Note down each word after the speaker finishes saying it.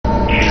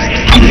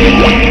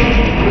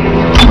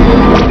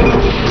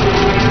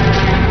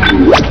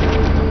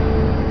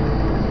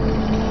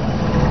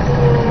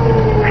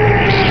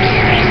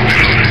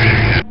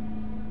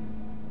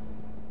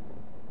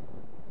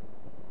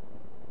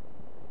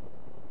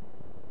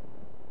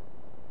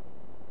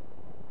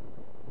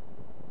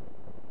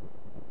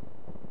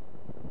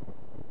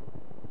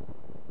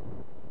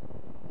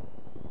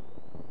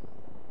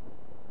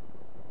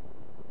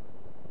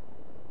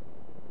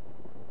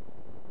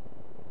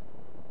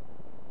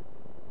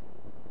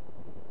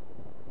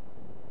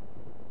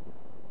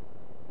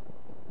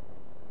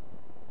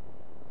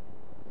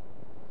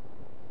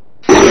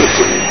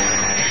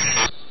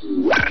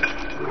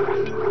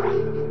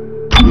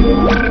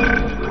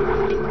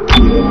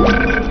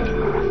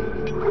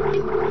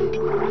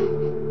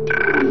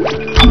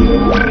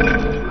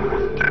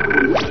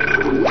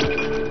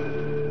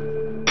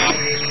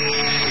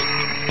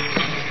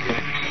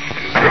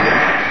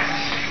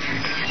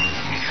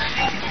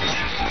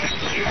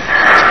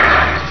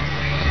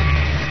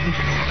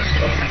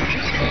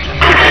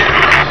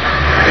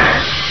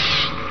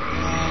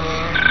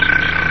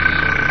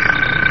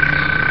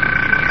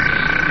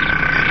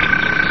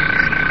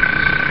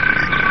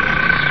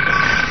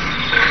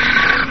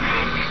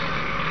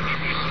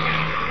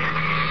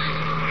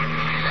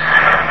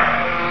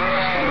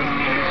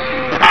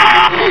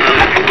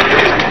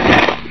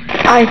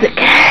Isaac,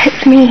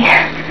 it's me.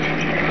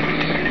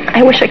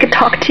 I wish I could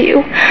talk to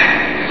you.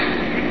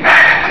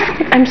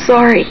 I'm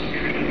sorry.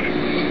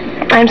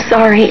 I'm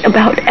sorry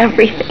about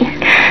everything.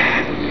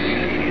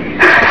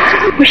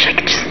 I wish I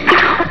could just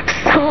talk to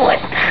someone.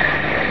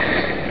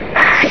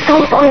 It's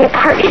all falling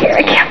apart here.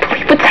 I can't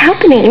believe what's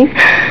happening.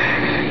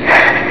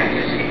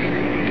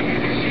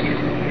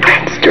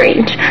 It's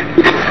strange.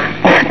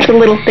 Such a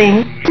little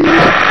thing.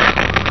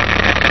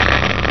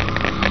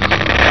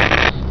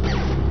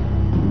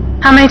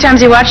 How many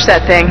times you watched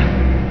that thing?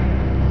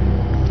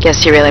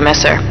 Guess you really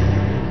miss her.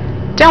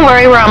 Don't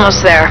worry, we're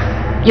almost there.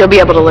 You'll be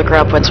able to look her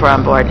up once we're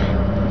on board.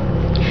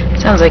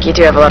 Sounds like you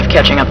do have a lot of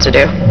catching up to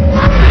do.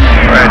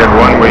 Alright,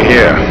 everyone, we're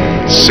here.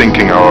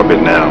 Sinking our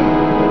orbit now.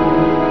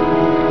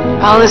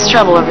 All this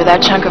trouble over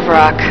that chunk of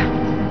rock.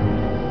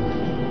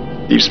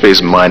 Deep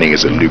space mining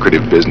is a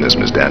lucrative business,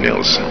 Miss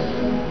Daniels.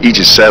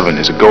 Aegis 7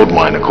 is a gold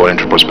mine according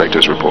to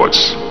prospectors'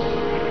 reports.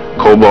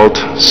 Cobalt,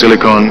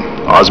 silicon,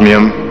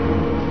 osmium.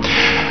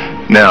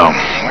 Now,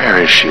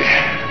 where is she?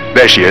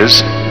 There she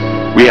is.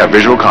 We have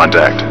visual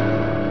contact.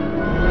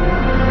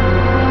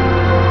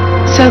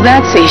 So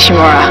that's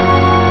Ishimura.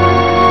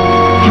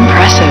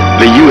 Impressive.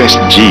 The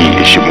USG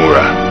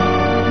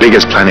Ishimura.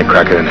 Biggest planet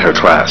cracker in her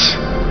class.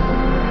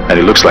 And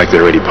it looks like they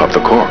already popped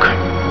the cork.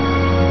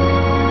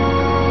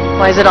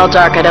 Why is it all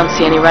dark? I don't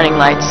see any running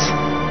lights.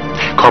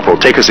 Corporal,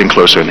 take us in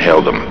closer and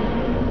hail them.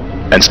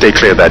 And stay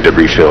clear of that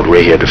debris field.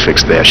 We're here to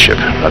fix their ship,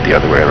 not the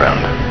other way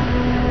around.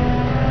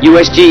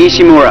 USG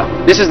Ishimura,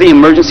 this is the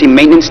emergency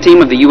maintenance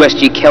team of the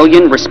USG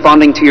Kellion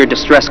responding to your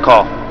distress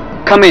call.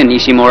 Come in,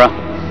 Ishimura.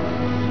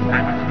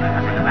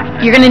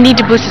 You're gonna need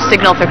to boost the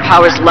signal if their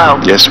power's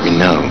low. Yes, we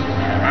know.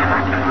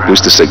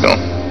 Boost the signal.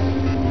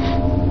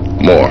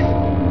 More.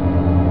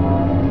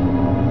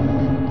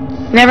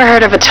 Never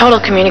heard of a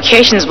total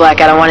communications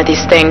blackout on one of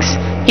these things.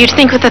 You'd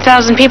think with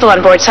 1,000 people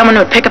on board, someone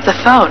would pick up the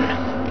phone.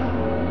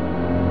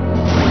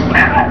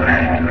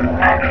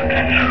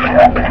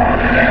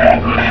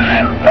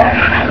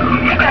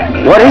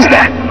 What is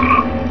that?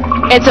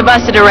 It's a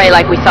busted array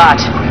like we thought.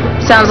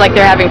 Sounds like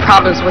they're having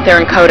problems with their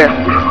encoder.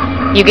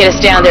 You get us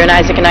down there and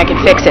Isaac and I can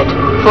fix it.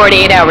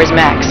 48 hours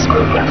max.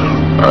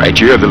 Alright,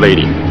 you have the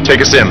lady.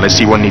 Take us in. Let's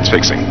see what needs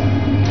fixing.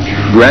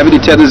 Gravity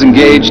tethers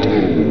engaged.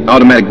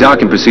 Automatic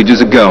docking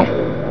procedures a go.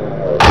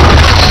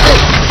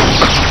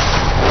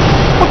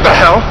 What the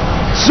hell?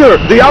 Sir,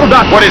 the auto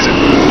dock. What is it?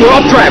 We're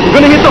off track. We're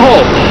gonna hit the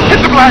hull.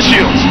 Hit the blast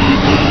shields!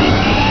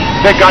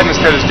 Their guidance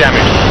tether's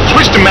damaged.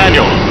 Switch to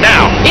manual,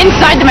 now!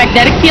 Inside the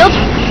magnetic field?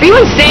 Are you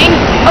insane?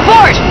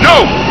 Abort!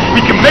 No! We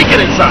can make it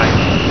inside!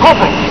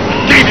 Corporal,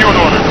 gave you an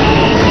order.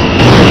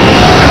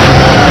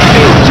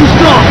 Too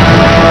strong.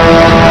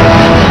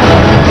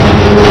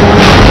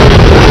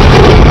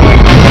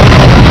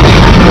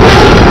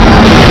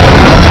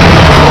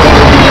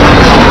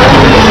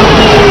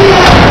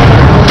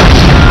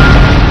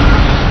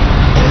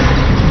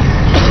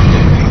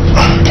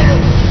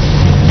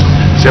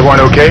 Is everyone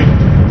okay?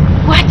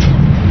 What?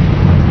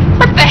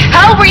 What the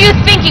hell were you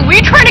thinking? Were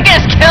you trying to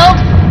get us killed?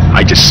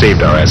 I just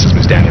saved our asses,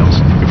 Miss Daniels.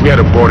 If we had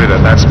aborted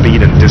at that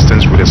speed and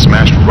distance, we'd have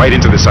smashed right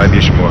into the side of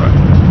the Ishimura.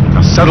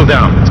 Now settle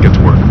down, let's get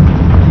to work.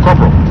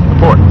 Corporal,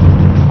 report.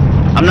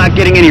 I'm not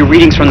getting any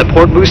readings from the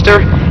port booster,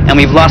 and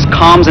we've lost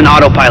comms and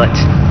autopilot.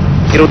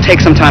 It'll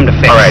take some time to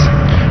fix. Alright,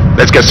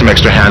 let's get some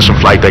extra hands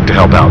from flight deck to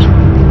help out.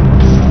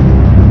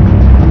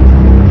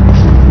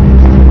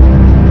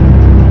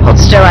 Hold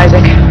still,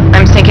 Isaac.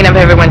 I'm syncing up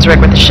everyone's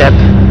rig with the ship.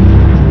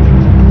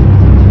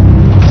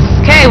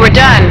 Okay, we're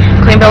done.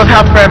 Clean bill of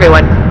health for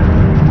everyone.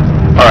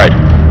 Alright,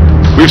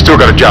 we've still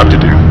got a job to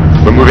do.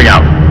 We're moving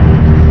out.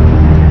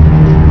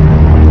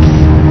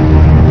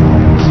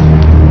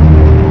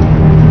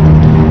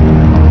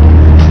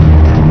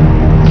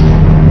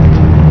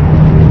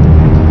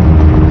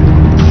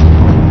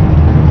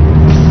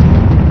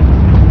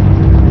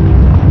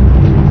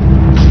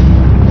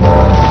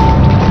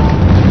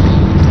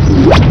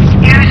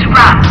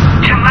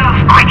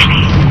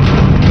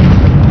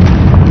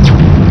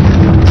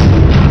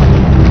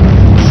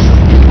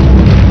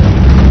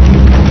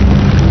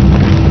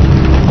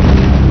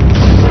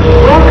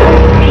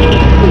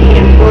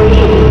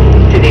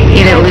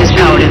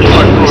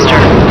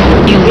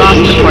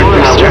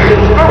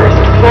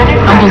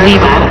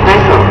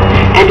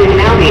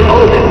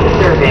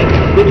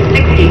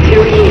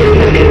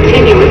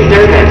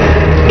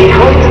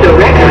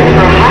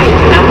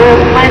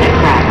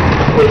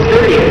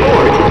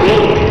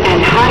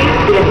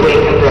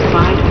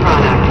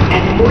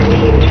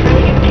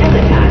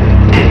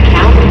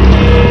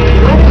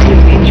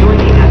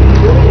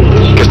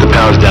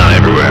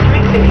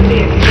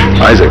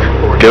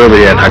 over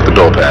here and hack the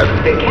door pad.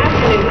 The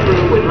captain and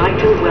crew would like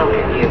to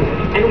welcome you,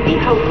 and we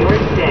hope your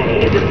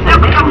stay is a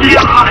Look for blue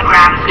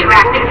holograms to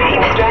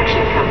activate.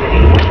 Extraction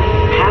Company,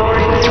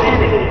 powering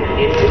humanity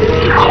into the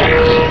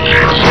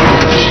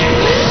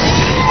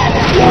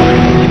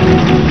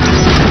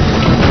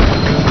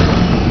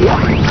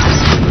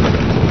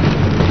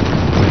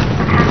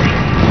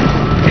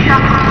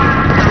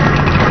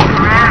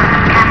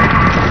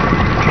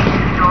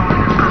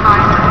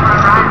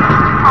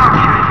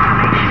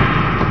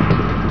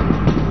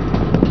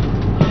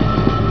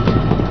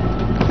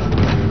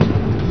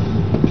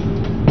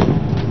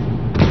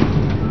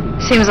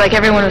Seems like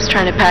everyone was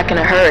trying to pack in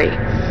a hurry.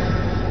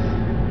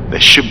 There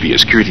should be a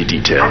security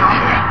detail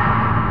here.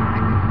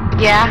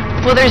 Yeah?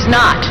 Well, there's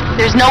not.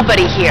 There's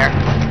nobody here.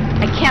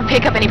 I can't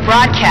pick up any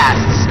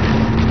broadcasts.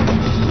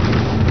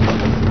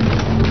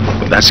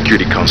 But that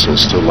security console's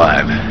still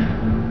live.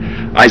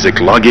 Isaac,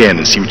 log in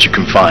and see what you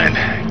can find.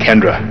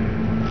 Kendra,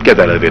 get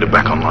that elevator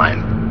back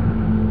online.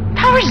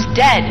 Power's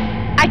dead.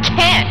 I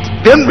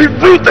can't. Then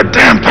reboot the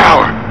damn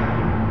power!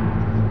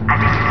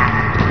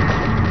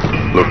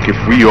 Look,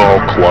 if we all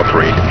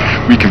cooperate,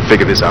 we can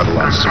figure this out a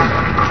lot sooner.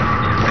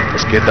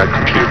 Let's get that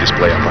computer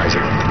display up,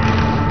 Isaac.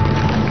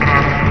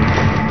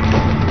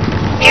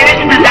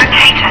 Use the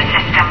locator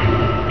system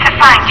to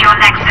find your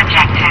next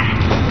objective.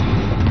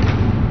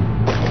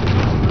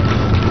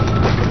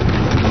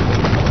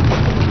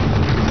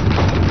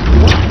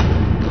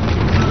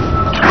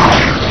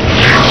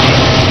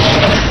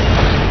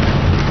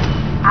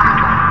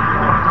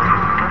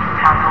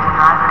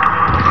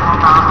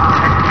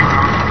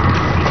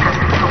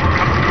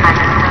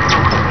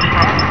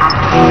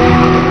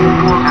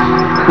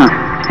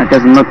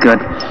 Doesn't look good.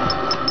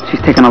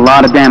 She's taken a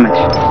lot of damage.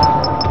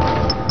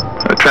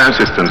 The tram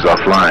system's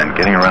offline.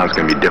 Getting around's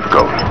gonna be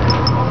difficult.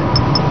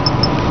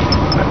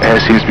 The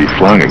air seems to be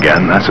flowing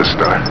again. That's a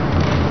start.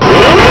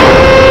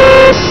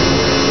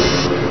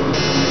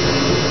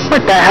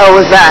 What the hell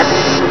was that?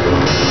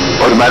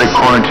 Automatic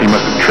quarantine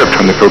must have tripped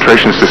when the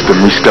filtration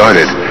system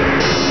restarted.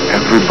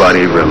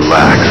 Everybody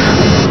relax.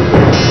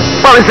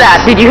 What was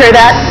that? Did you hear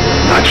that?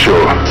 Not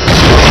sure.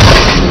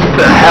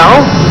 The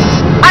hell?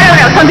 I don't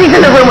know. Something's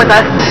in the room with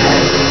us.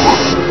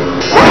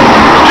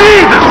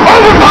 Jesus!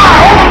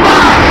 Overfire!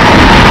 Overfire!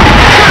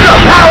 Send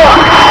up power!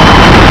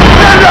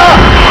 Send up!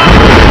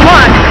 Come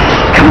on.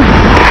 Come on.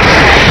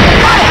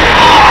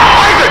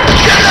 Isaac!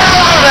 Get the hell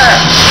out of there!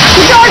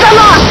 The doors are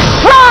locked.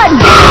 Run!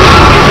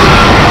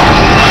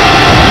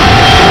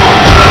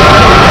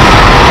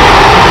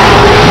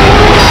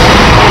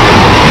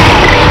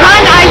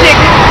 Run, Isaac!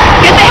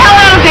 Get the hell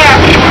out of there!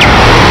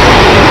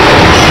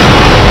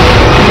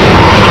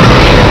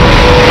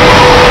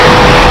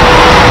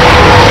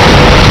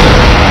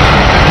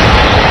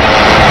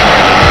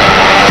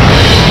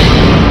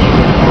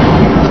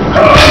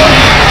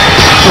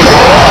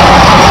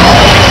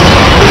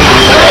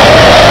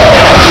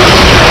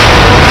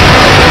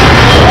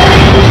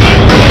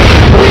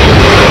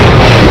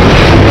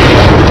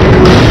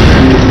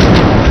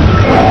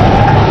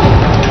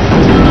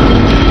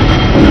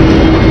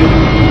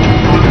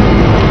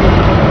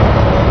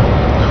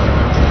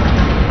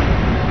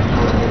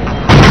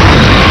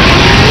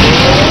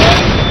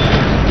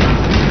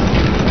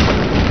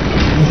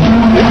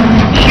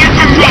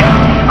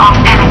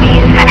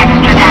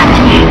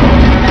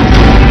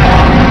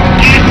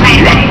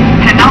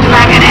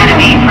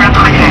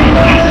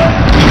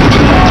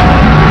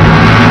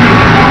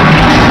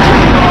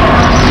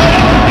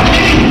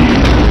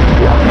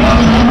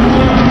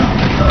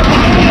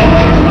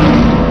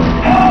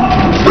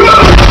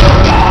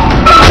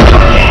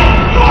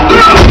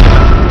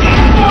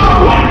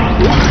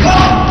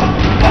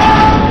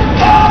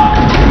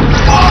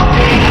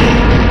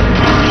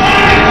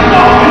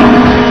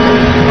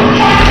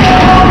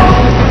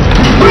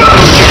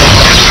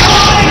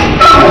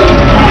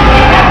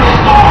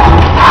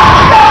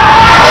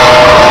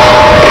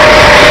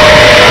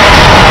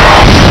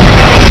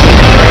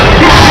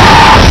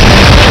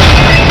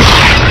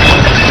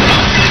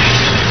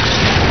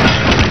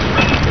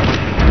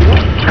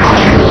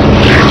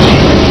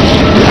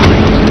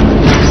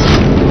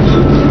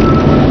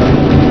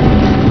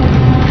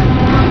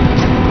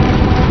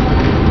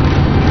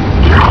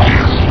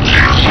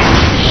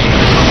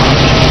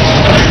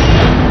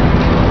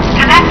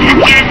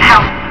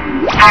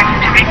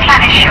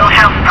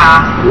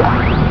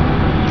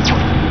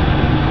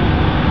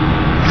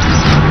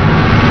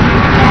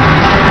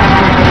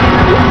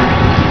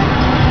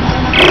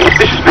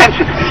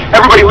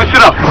 Everybody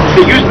listen up.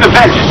 They're using the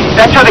vents.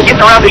 That's how they get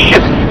around the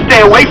ship.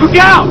 Stay away from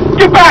down.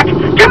 Get back.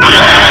 Get back.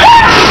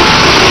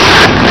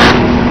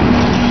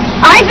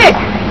 Isaac!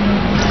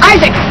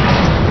 Isaac!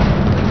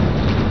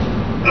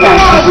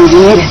 That's what we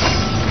needed.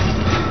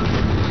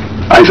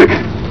 Isaac,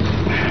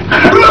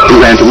 we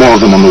ran into more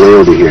of them on the way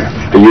over here.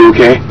 Are you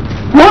okay?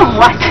 No,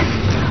 what?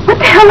 What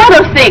the hell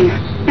are those things?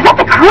 Is that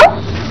the crew?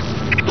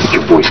 Keep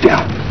your voice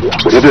down.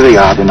 Whatever they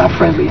are, they're not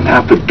friendly, and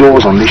half the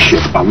doors on this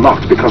ship are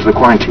locked because of the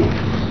quarantine.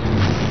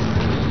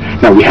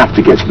 Now, we have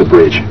to get to the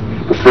bridge.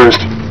 But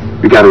first,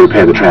 we gotta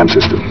repair the tram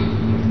system.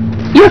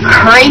 You're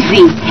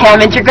crazy,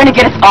 Hammond. You're gonna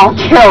get us all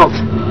killed.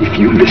 If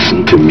you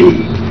listen to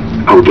me,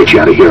 I will get you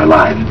out of here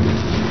alive.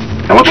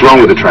 Now what's wrong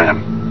with the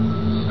tram?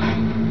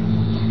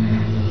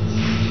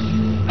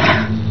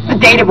 The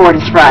data board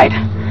is fried,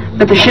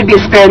 but there should be a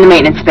spare in the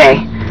maintenance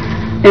bay.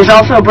 There's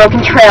also a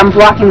broken tram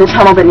blocking the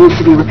tunnel that needs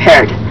to be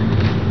repaired.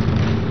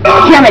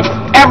 Damn it!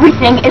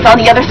 Everything is on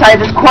the other side of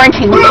this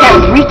quarantine. We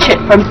can't reach it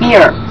from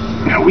here.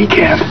 No, we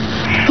can't.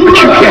 But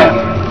you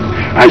can.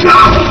 Isaac,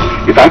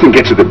 if I can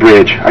get to the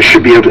bridge, I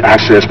should be able to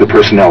access the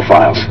personnel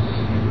files.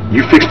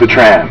 You fix the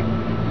tram,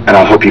 and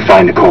I'll help you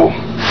find Nicole.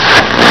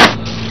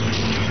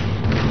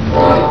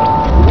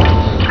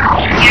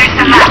 Use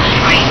the map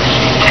screen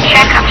to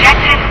check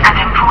objectives and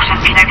important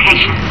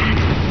locations.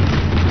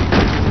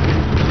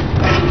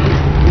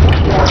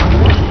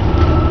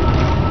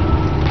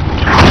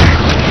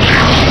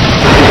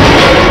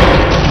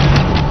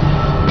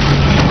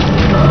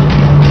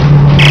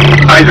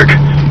 Isaac,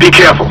 be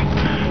careful.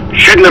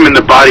 Shooting them in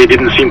the body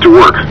didn't seem to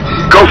work.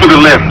 Go for the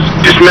limbs.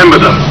 Dismember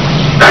them.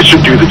 That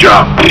should do the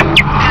job.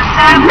 Conserve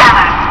ammo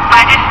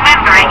by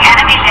dismembering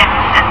enemy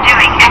limbs and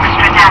doing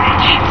extra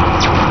damage.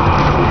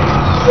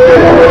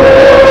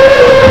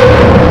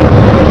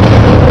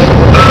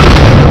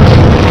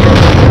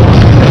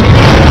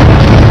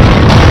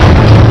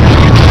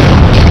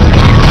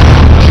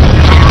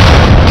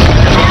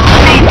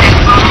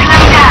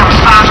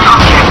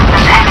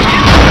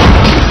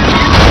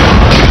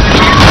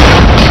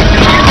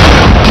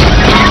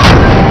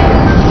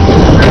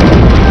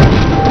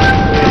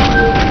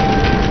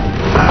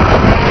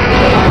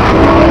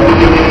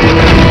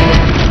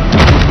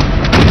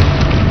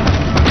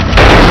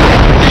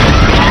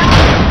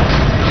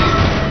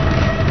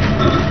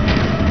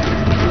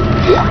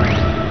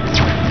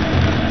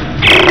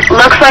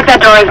 Looks like that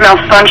door is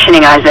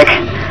malfunctioning, Isaac.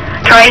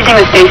 Try using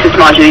the stasis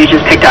module you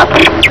just picked up.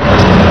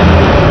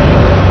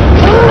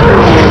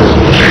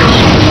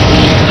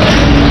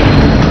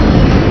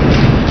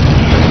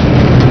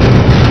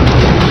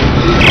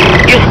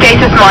 Your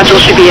stasis module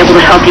should be able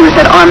to help you with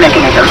that arm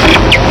mechanism.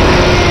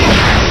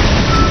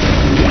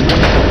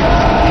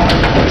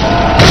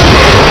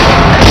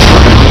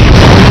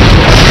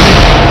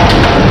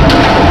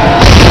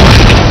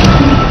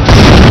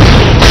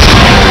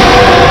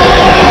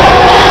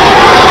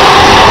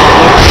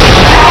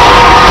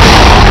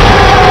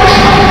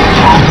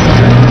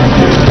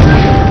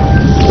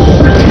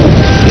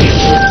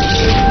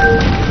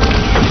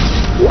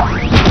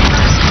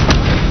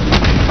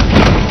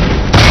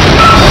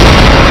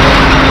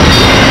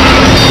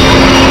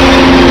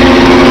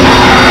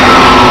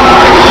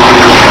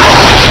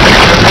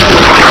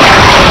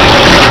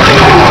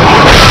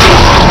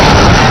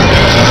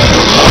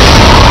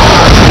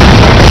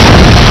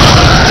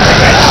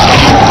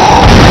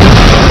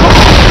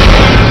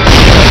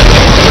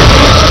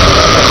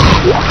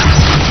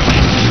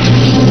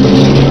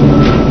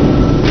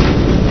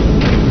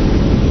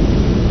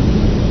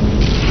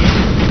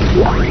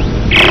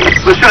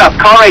 Listen up,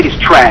 car 8 is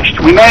trashed.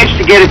 We managed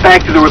to get it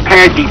back to the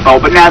repair depot,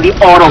 but now the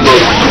autoloader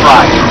is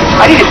fried.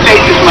 I need a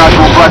stasis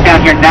module brought down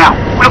here now.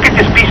 We don't get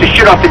this piece of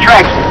shit off the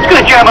tracks, it's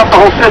gonna jam up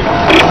the whole system.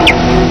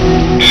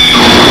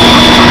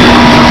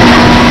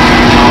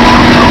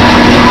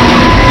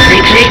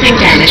 Replacing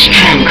damaged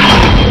tram car.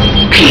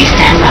 Please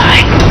stand by.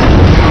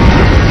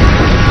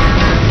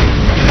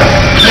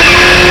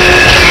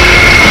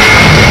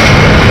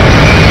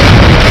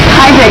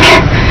 Isaac,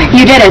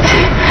 you did it.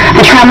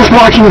 The tram is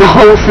blocking the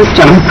whole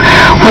system.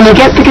 When you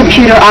get the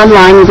computer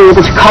online, you'll be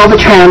able to call the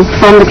tram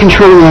from the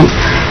control room.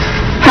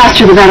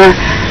 Faster the better.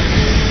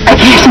 I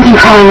can hear something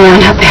crawling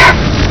around out there.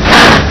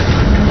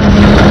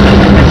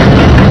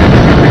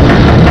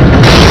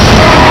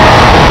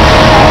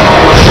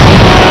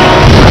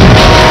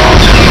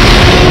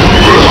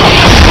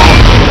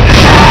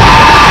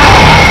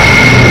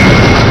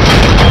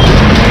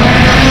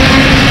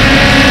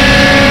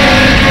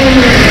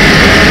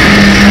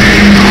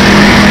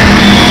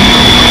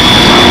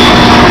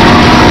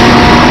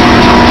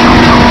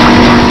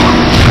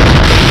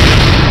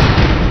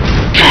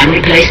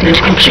 Replacement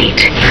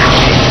complete.